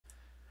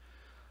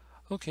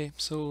Okay,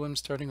 so I'm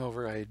starting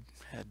over. I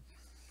had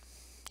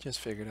just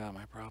figured out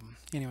my problem.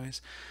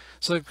 Anyways,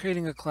 so I'm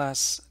creating a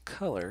class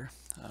color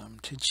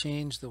to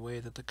change the way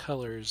that the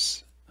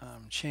colors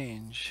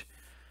change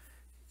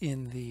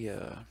in the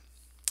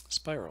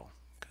spiral.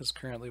 Because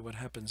currently what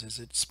happens is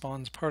it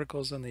spawns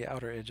particles on the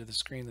outer edge of the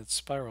screen that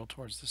spiral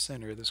towards the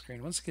center of the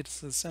screen. Once it gets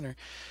to the center,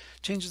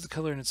 changes the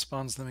color and it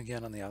spawns them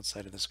again on the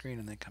outside of the screen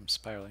and they come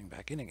spiraling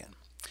back in again.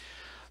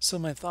 So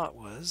my thought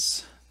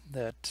was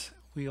that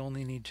we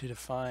only need to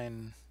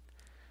define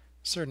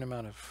a certain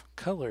amount of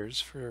colors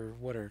for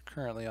what are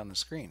currently on the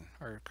screen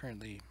or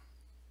currently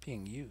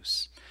being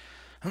used.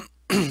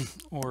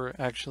 Or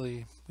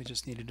actually, we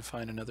just need to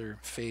define another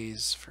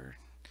phase for.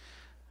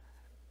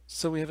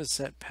 So we have a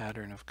set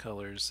pattern of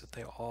colors that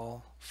they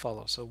all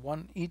follow. So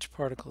each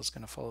particle is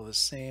going to follow the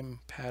same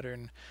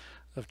pattern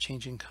of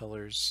changing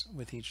colors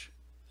with each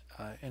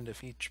end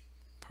of each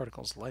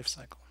particle's life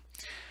cycle.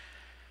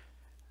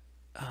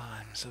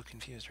 I'm so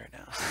confused right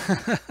now.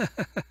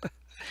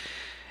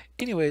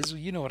 Anyways,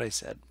 you know what I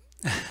said.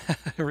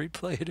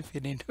 Replay it if you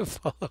need to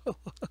follow.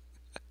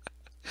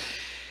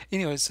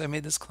 Anyways, so I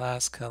made this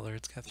class color.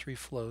 It's got 3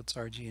 floats,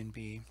 RG and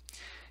B.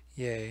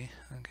 Yay.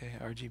 Okay,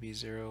 RGB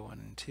 0, 1,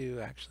 and 2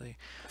 actually.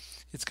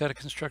 It's got a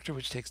constructor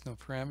which takes no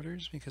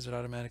parameters because it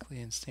automatically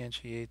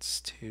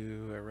instantiates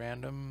to a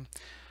random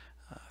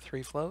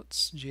 3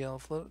 floats, GL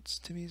floats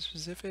to be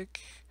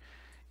specific.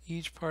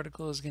 Each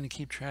particle is going to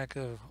keep track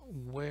of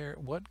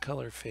what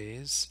color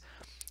phase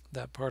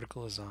that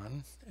particle is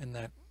on, and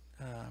that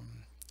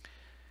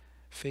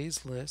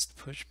phase list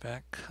push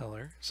back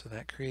color, so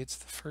that creates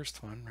the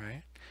first one,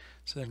 right?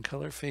 So then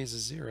color phase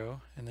is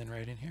 0, and then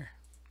right in here,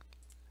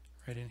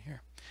 we're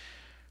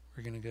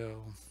going to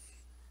go.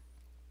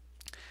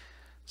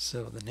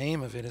 So the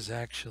name of it is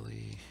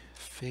actually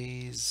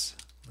phase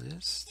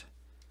list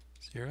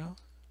 0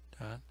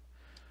 dot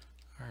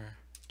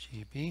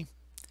RGB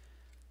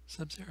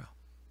sub 0.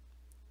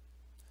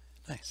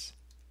 Nice.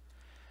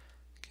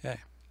 Okay,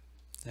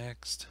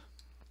 next.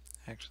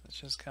 Actually, let's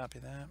just copy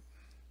that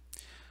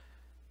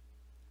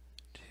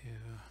to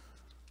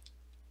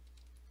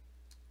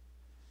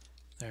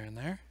there and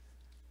there.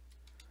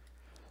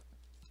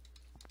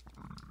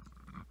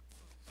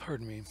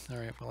 Pardon me.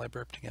 Alright, well I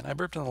burped again. I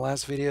burped in the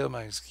last video.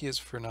 My excuse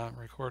for not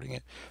recording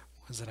it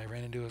was that I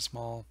ran into a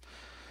small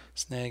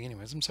snag.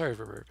 Anyways, I'm sorry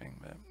for burping,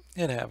 but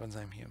it happens.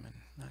 I'm human.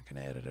 Not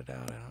going to edit it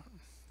out. I don't.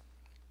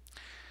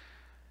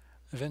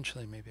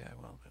 Eventually, maybe I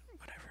will, but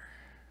whatever.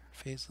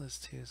 Phase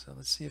list 2, so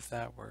let's see if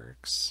that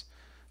works.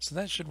 So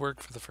that should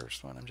work for the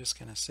first one. I'm just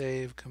going to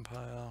save,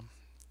 compile.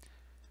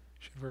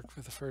 Should work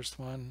for the first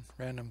one.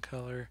 Random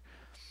color.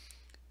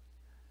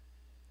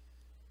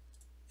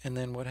 And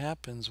then what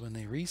happens when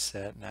they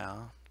reset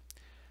now?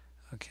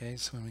 Okay,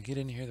 so when we get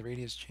in here, the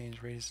radius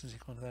change. Radius is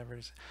equal to that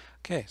radius.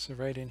 Okay, so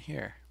right in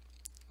here,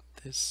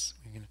 this,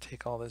 we're going to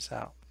take all this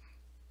out.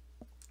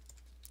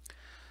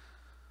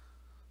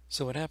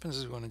 So what happens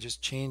is we want to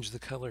just change the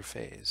color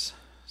phase.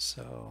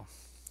 So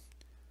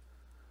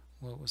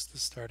what was the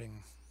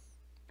starting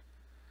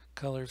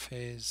color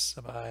phase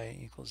sub I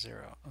equals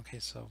 0? Okay,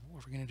 so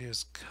what we're going to do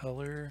is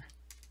color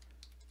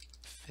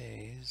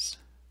phase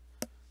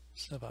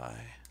sub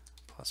I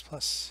plus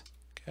plus.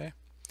 Okay,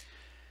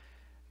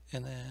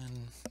 and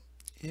then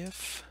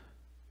if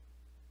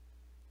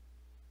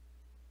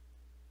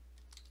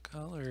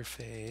color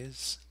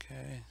phase,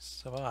 okay,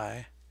 sub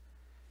I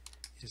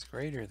is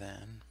greater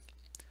than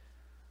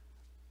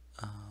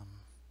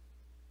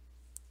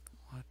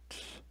what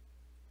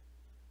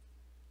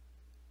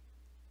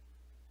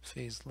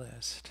phase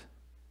list,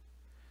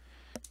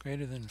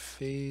 greater than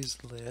phase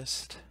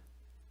list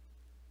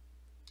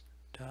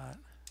dot,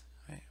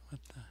 wait,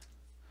 what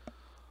the,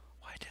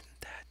 why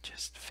didn't that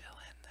just fill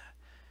in that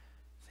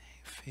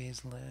thing?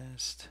 Phase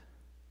list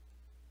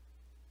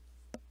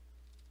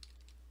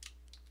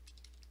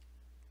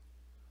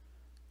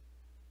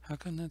how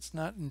come that's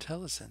not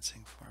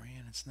IntelliSensing for me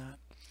and it's not?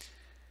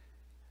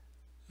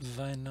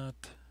 Why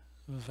not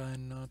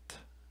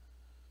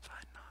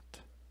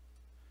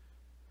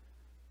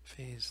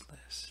phase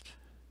list?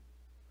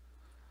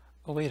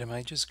 Oh wait, am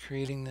I just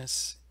creating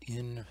this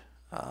in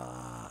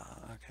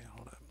okay,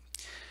 hold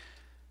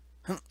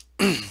up.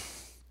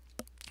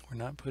 We're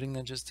not putting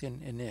that just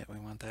in init, we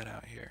want that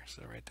out here,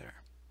 so right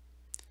there.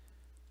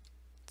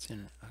 It's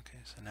in, okay,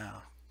 so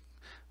now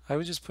I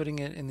was just putting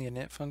it in the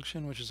init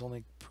function, which is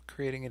only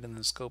creating it in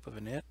the scope of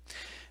init,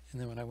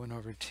 and then when I went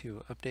over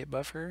to update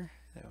buffer,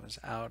 it was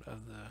out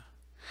of the,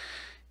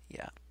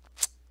 yeah.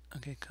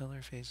 Okay,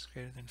 color phase is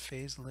greater than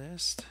phase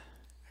list.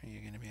 Are you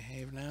going to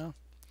behave now?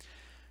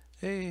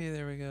 Hey,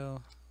 there we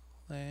go.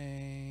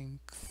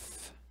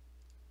 Length.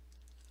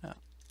 No,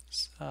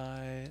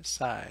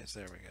 size.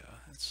 There we go.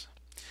 That's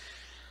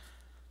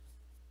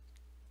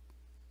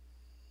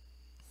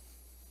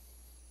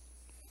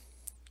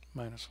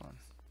 -1.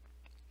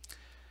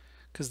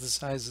 Because the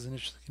size is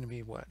initially going to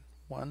be what?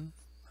 1?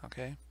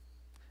 Okay.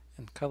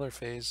 And color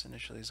phase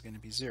initially is going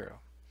to be 0.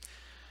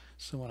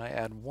 So when I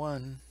add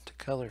 1 to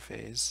color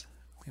phase,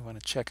 we want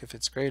to check if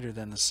it's greater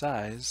than the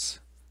size,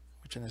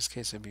 which in this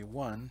case would be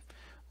 1.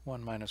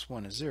 1 minus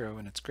 1 is 0,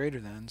 and it's greater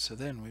than, so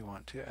then we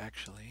want to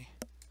actually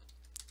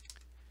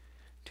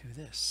do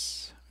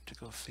this. To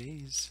go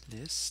phase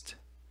list.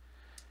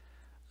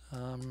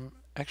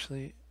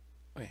 Actually,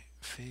 wait,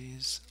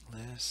 phase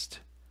list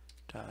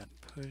dot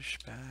push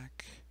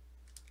back.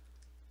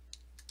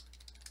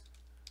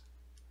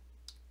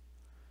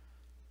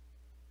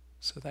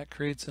 So that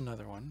creates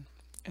another one,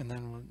 and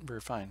then we're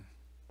fine.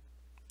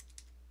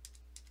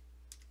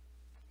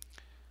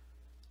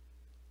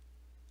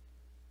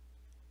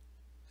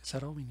 Is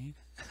that all we need?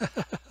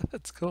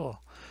 That's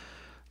cool.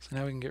 So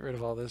now we can get rid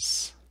of all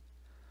this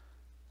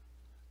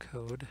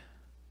code.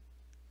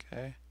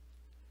 Okay.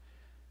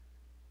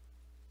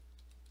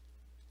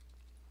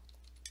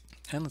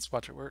 And let's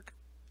watch it work.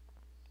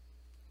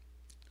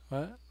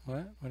 What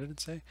did it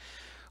say?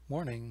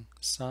 Warning,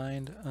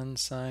 signed,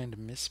 unsigned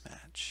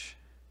mismatch.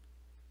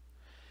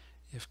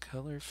 If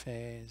color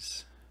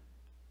phase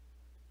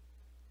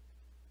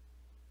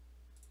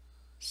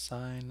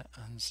sign,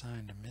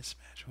 unsigned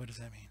mismatch. What does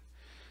that mean?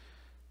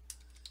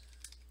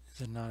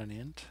 Is it not an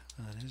int?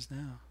 Well, it is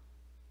now.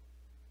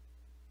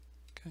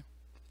 Okay.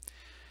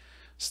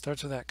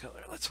 Starts with that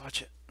color. Let's watch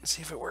it and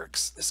see if it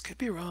works. This could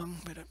be wrong,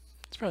 but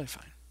it's probably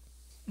fine.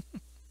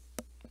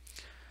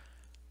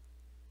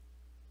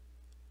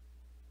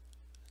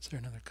 Is there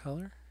another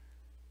color?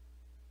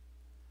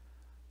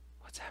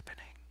 What's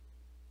happening?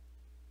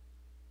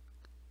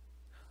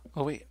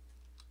 Oh wait,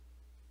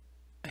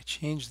 I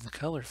changed the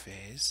color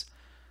phase,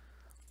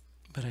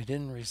 but I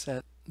didn't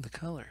reset the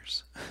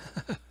colors.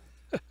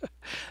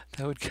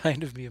 That would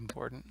kind of be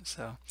important,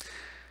 so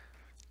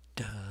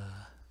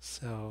duh.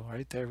 So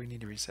right there we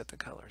need to reset the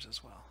colors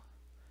as well.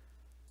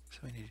 So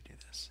we need to do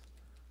this.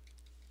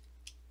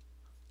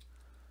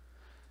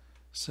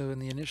 So in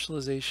the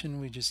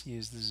initialization we just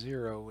use the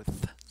 0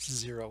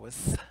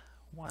 with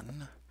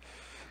 1.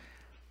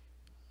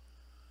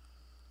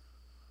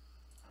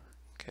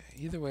 Okay,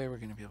 either way we're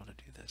going to be able to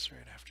do this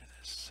right after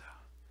this. So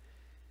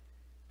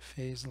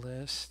phase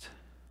list.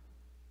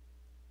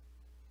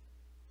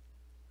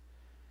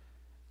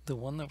 The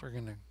one that we're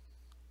going to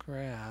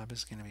grab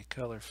is going to be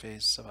color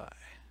phase sub I.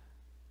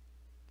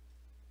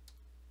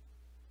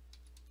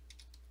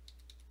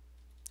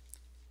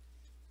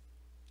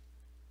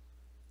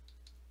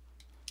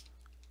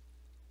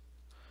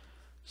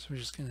 So we're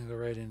just going to go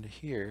right into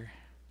here.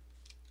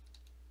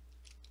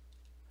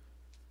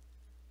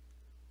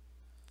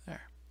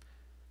 There.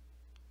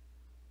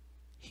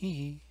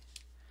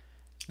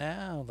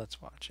 Now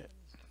let's watch it.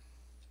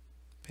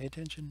 Pay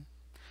attention.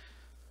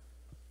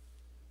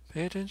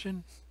 Pay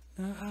attention.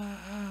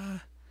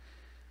 Ah,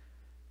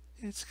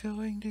 it's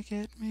going to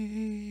get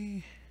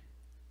me.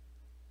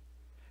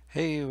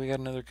 Hey, we got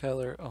another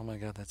color. Oh my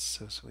god, that's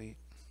so sweet.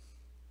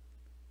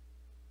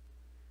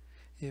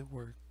 It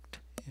worked.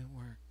 It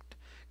worked.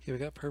 Okay, we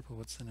got purple.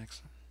 What's the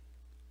next one?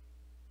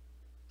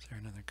 Is there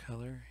another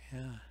color?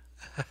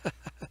 Yeah.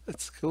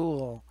 That's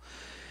cool.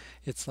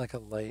 It's like a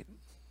light,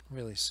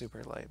 really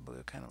super light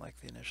blue, kind of like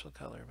the initial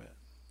color, but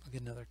we'll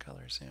get another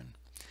color soon.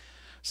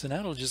 So now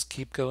it'll just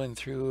keep going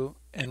through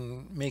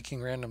and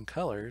making random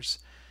colors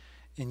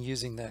and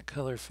using that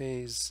color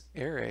phase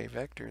array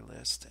vector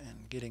list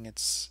and getting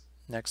its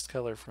next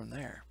color from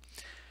there.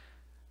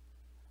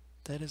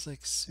 That is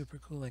like super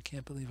cool. I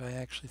can't believe I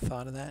actually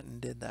thought of that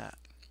and did that.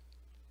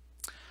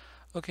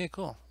 Okay,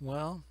 cool.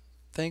 Well,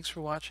 thanks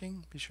for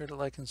watching. Be sure to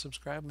like and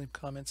subscribe. Leave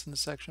comments in the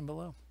section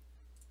below.